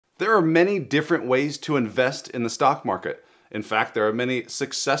There are many different ways to invest in the stock market. In fact, there are many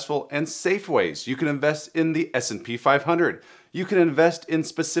successful and safe ways. You can invest in the S&P 500. You can invest in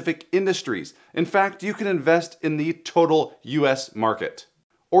specific industries. In fact, you can invest in the total US market.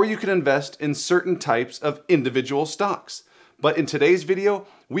 Or you can invest in certain types of individual stocks. But in today's video,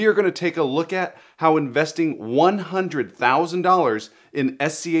 we are going to take a look at how investing $100,000 in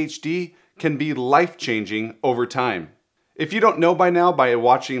SCHD can be life-changing over time. If you don't know by now by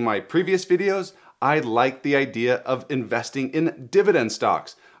watching my previous videos, I like the idea of investing in dividend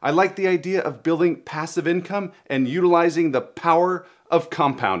stocks. I like the idea of building passive income and utilizing the power of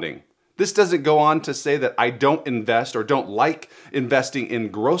compounding. This doesn't go on to say that I don't invest or don't like investing in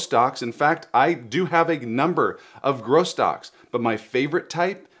growth stocks. In fact, I do have a number of growth stocks, but my favorite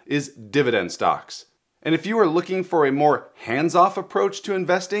type is dividend stocks. And if you are looking for a more hands-off approach to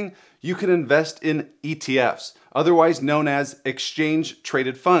investing, you can invest in ETFs, otherwise known as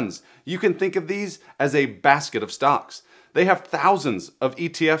exchange-traded funds. You can think of these as a basket of stocks. They have thousands of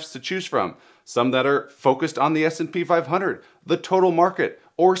ETFs to choose from, some that are focused on the S&P 500, the total market,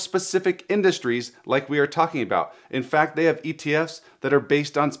 or specific industries like we are talking about. In fact, they have ETFs that are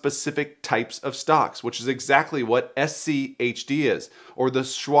based on specific types of stocks, which is exactly what SCHD is, or the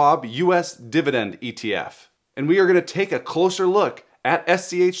Schwab US Dividend ETF. And we are going to take a closer look at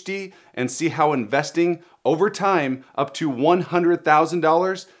SCHD and see how investing over time up to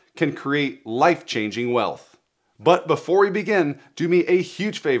 $100,000 can create life-changing wealth. But before we begin, do me a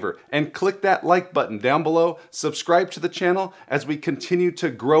huge favor and click that like button down below, subscribe to the channel as we continue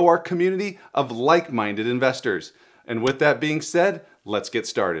to grow our community of like-minded investors. And with that being said, let's get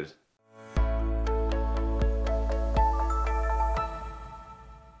started.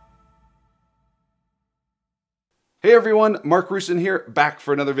 Hey everyone, Mark Rusin here, back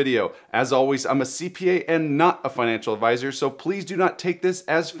for another video. As always, I'm a CPA and not a financial advisor, so please do not take this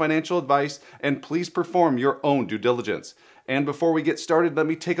as financial advice and please perform your own due diligence. And before we get started, let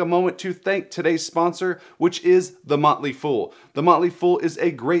me take a moment to thank today's sponsor, which is The Motley Fool. The Motley Fool is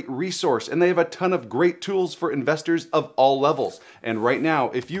a great resource and they have a ton of great tools for investors of all levels. And right now,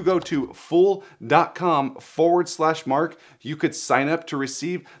 if you go to fool.com/Mark, you could sign up to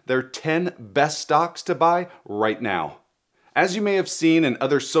receive their 10 best stocks to buy right now. As you may have seen in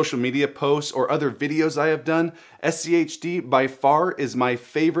other social media posts or other videos I have done, SCHD by far is my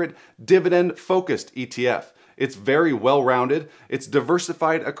favorite dividend-focused ETF. It's very well-rounded, it's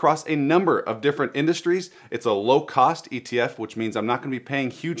diversified across a number of different industries, it's a low-cost ETF, which means I'm not going to be paying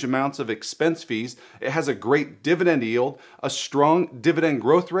huge amounts of expense fees, it has a great dividend yield, a strong dividend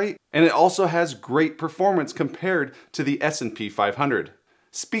growth rate, and it also has great performance compared to the S&P 500.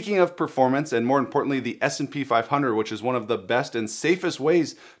 Speaking of performance, and more importantly the S&P 500, which is one of the best and safest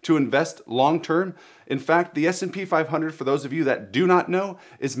ways to invest long-term. In fact, the S&P 500, for those of you that do not know,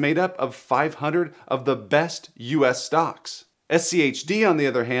 is made up of 500 of the best US stocks. SCHD, on the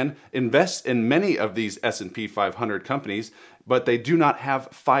other hand, invests in many of these S&P 500 companies, but they do not have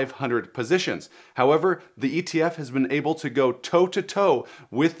 500 positions. However, the ETF has been able to go toe-to-toe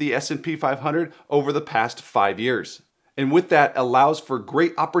with the S&P 500 over the past 5 years. And with that allows for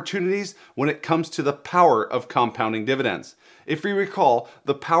great opportunities when it comes to the power of compounding dividends. If you recall,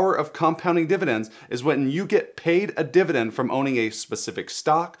 the power of compounding dividends is when you get paid a dividend from owning a specific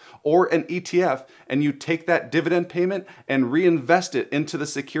stock or an ETF, and you take that dividend payment and reinvest it into the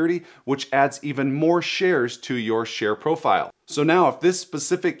security, which adds even more shares to your share profile. So now if this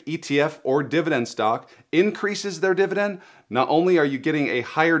specific ETF or dividend stock increases their dividend, not only are you getting a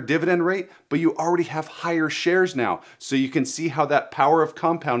higher dividend rate, but you already have higher shares now. So you can see how that power of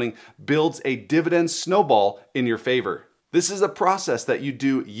compounding builds a dividend snowball in your favor. This is a process that you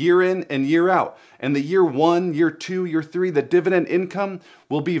do year in and year out. And the year 1, year 2, year 3, the dividend income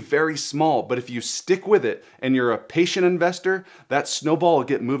will be very small. But if you stick with it and you're a patient investor, that snowball will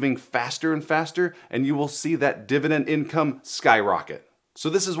get moving faster and faster, and you will see that dividend income skyrocket. So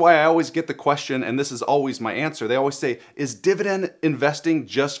this is why I always get the question, and this is always my answer. They always say, is dividend investing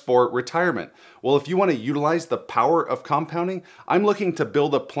just for retirement? Well, if you want to utilize the power of compounding, I'm looking to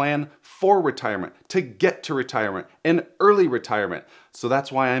build a plan for retirement, to get to retirement, and early retirement. So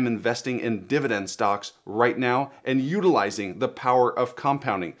that's why I'm investing in dividend stocks right now and utilizing the power of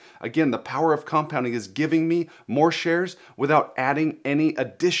compounding. Again, the power of compounding is giving me more shares without adding any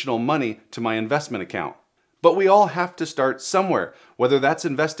additional money to my investment account. But we all have to start somewhere, whether that's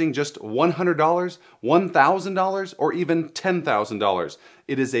investing just $100, $1,000, or even $10,000.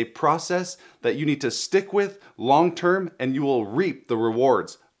 It is a process that you need to stick with long-term and you will reap the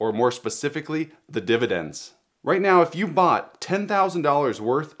rewards, or more specifically, the dividends. Right now, if you bought $10,000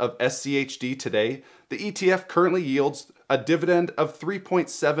 worth of SCHD today, the ETF currently yields a dividend of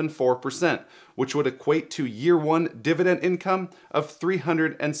 3.74%, which would equate to year one dividend income of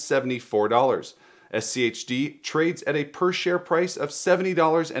 $374. SCHD trades at a per share price of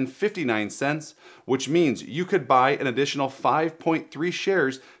 $70.59, which means you could buy an additional 5.3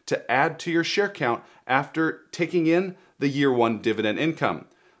 shares to add to your share count after taking in the year one dividend income.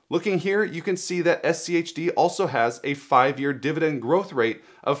 Looking here, you can see that SCHD also has a 5-year dividend growth rate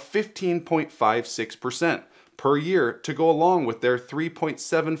of 15.56% per year to go along with their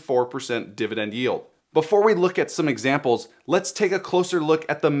 3.74% dividend yield. Before we look at some examples, let's take a closer look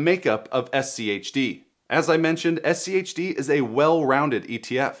at the makeup of SCHD. As I mentioned, SCHD is a well-rounded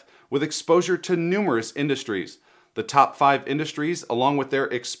ETF with exposure to numerous industries. The top 5 industries, along with their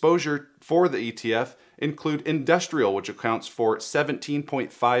exposure for the ETF, include industrial, which accounts for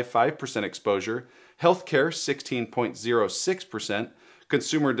 17.55% exposure, healthcare 16.06%,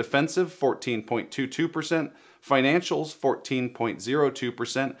 consumer defensive 14.22%, financials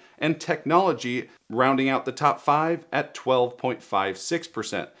 14.02%, and technology rounding out the top 5 at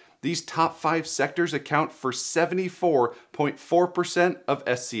 12.56%. These top 5 sectors account for 74.4% of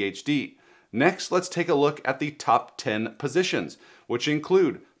SCHD. Next, let's take a look at the top 10 positions, which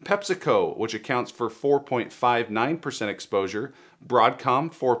include PepsiCo, which accounts for 4.59% exposure,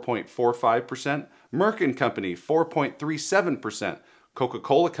 Broadcom 4.45%, Merck & Company 4.37%,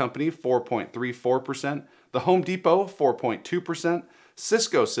 Coca-Cola Company 4.34%, The Home Depot 4.2%,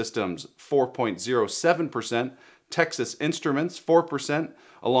 Cisco Systems 4.07%, Texas Instruments 4%,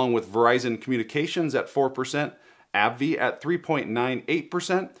 along with Verizon Communications at 4%, AbbVie at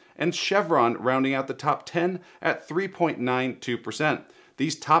 3.98%, and Chevron rounding out the top 10 at 3.92%.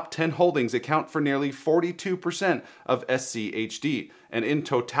 These top 10 holdings account for nearly 42% of SCHD, and in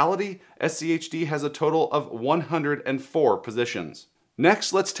totality, SCHD has a total of 104 positions.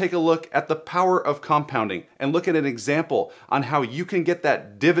 Next, let's take a look at the power of compounding and look at an example on how you can get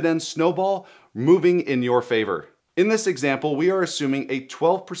that dividend snowball moving in your favor. In this example, we are assuming a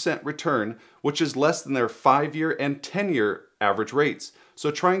 12% return, which is less than their 5-year and 10-year average rates. So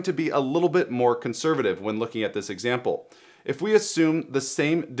trying to be a little bit more conservative when looking at this example. If we assume the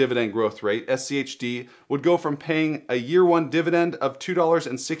same dividend growth rate, SCHD would go from paying a year one dividend of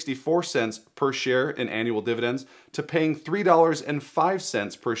 $2.64 per share in annual dividends to paying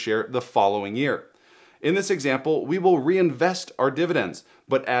 $3.05 per share the following year. In this example, we will reinvest our dividends,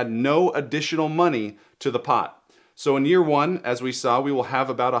 but add no additional money to the pot. So in year one, as we saw, we will have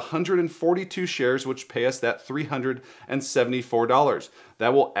about 142 shares, which pay us that $374.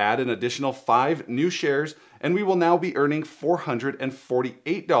 That will add an additional 5 new shares, and we will now be earning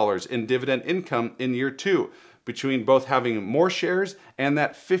 $448 in dividend income in year 2, between both having more shares and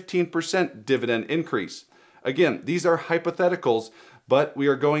that 15% dividend increase. Again, these are hypotheticals, but we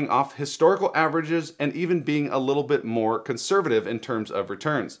are going off historical averages and even being a little bit more conservative in terms of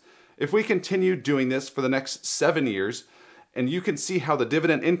returns. If we continue doing this for the next 7 years, and you can see how the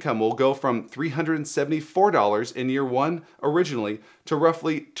dividend income will go from $374 in year 1 originally to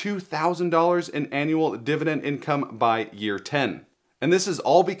roughly $2,000 in annual dividend income by year 10. And this is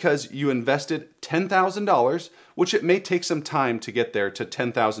all because you invested $10,000, which it may take some time to get there to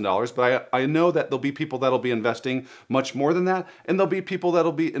 $10,000, but I know that there'll be people that'll be investing much more than that, and there'll be people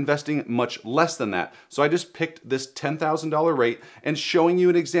that'll be investing much less than that. So I just picked this $10,000 rate and showing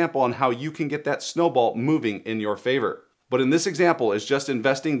you an example on how you can get that snowball moving in your favor. But in this example is just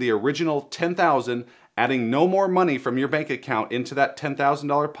investing the original $10,000, adding no more money from your bank account into that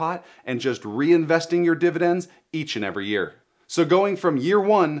 $10,000 pot, and just reinvesting your dividends each and every year. So going from year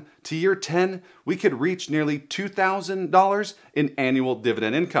 1 to year 10, we could reach nearly $2,000 in annual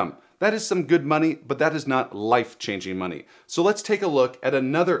dividend income. That is some good money, but that is not life-changing money. So let's take a look at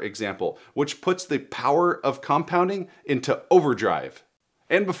another example, which puts the power of compounding into overdrive.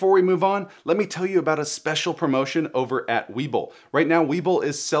 And before we move on, let me tell you about a special promotion over at Webull. Right now, Webull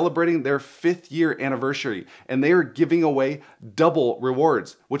is celebrating their 5th year anniversary, and they are giving away double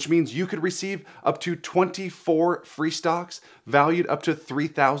rewards, which means you could receive up to 24 free stocks valued up to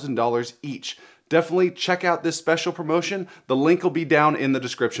 $3,000 each. Definitely check out this special promotion. The link will be down in the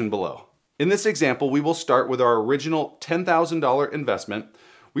description below. In this example, we will start with our original $10,000 investment.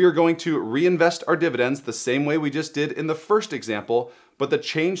 We are going to reinvest our dividends the same way we just did in the first example, but the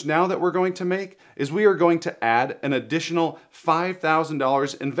change now that we're going to make is we are going to add an additional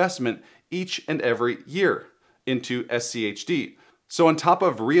 $5,000 investment each and every year into SCHD. So on top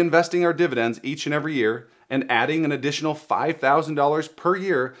of reinvesting our dividends each and every year and adding an additional $5,000 per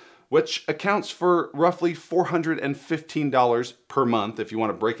year, which accounts for roughly $415 per month if you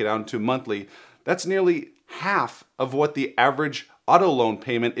want to break it out into monthly, that's nearly half of what the average auto loan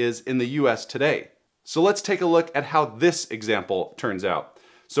payment is in the US today. So let's take a look at how this example turns out.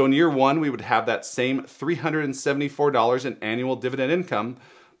 So in year one, we would have that same $374 in annual dividend income,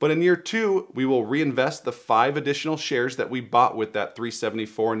 but in year two, we will reinvest the 5 additional shares that we bought with that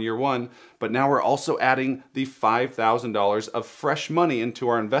 $374 in year one, but now we're also adding the $5,000 of fresh money into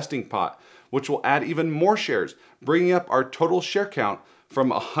our investing pot, which will add even more shares, bringing up our total share count from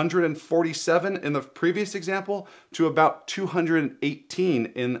 147 in the previous example to about 218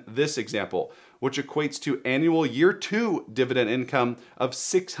 in this example, which equates to annual year two dividend income of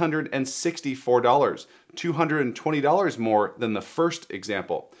 $664, $220 more than the first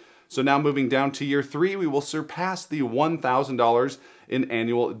example. So now moving down to year three, we will surpass the $1,000 in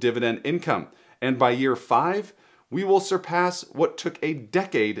annual dividend income. And by year five, we will surpass what took a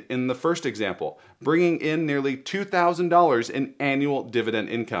decade in the first example, bringing in nearly $2,000 in annual dividend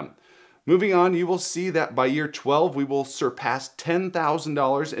income. Moving on, you will see that by year 12, we will surpass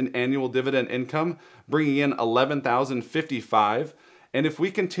 $10,000 in annual dividend income, bringing in $11,055. And if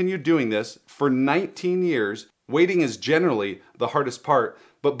we continue doing this for 19 years, waiting is generally the hardest part,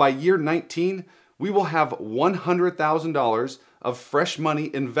 but by year 19, we will have $100,000 of fresh money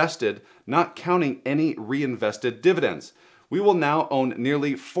invested, not counting any reinvested dividends. We will now own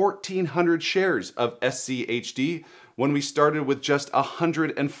nearly 1,400 shares of SCHD when we started with just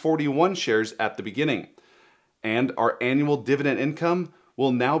 141 shares at the beginning. And our annual dividend income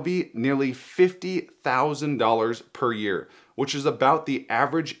will now be nearly $50,000 per year, which is about the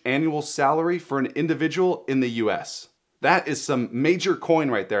average annual salary for an individual in the US. That is some major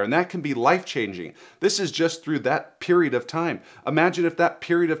coin right there, and that can be life-changing. This is just through that period of time. Imagine if that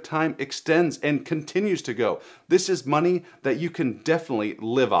period of time extends and continues to go. This is money that you can definitely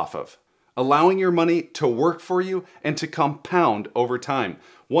live off of. Allowing your money to work for you and to compound over time.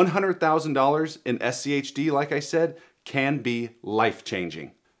 $100,000 in SCHD, like I said, can be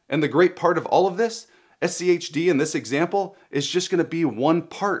life-changing. And the great part of all of this, SCHD in this example is just going to be one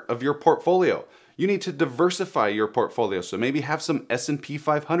part of your portfolio. You need to diversify your portfolio, so maybe have some S&P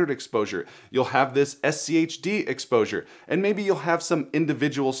 500 exposure. You'll have this SCHD exposure, and maybe you'll have some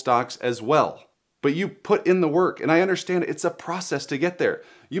individual stocks as well. But you put in the work, and I understand it's a process to get there.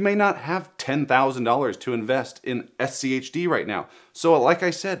 You may not have $10,000 to invest in SCHD right now. So like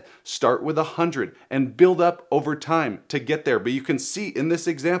I said, start with 100 and build up over time to get there. But you can see in this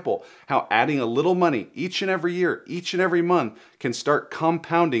example how adding a little money each and every year, each and every month can start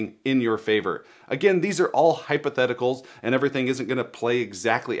compounding in your favor. Again, these are all hypotheticals and everything isn't going to play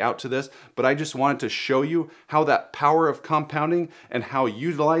exactly out to this, but I just wanted to show you how that power of compounding and how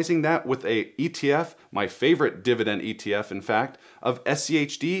utilizing that with a ETF, my favorite dividend ETF in fact, of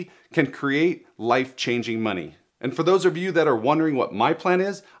SCHD can create life-changing money. And for those of you that are wondering what my plan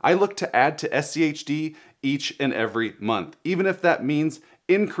is, I look to add to SCHD each and every month, even if that means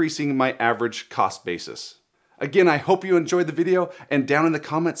increasing my average cost basis. Again, I hope you enjoyed the video, and down in the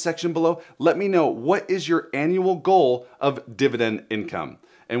comment section below, let me know what is your annual goal of dividend income.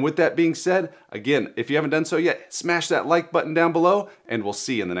 And with that being said, again, if you haven't done so yet, smash that like button down below, and we'll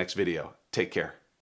see you in the next video. Take care.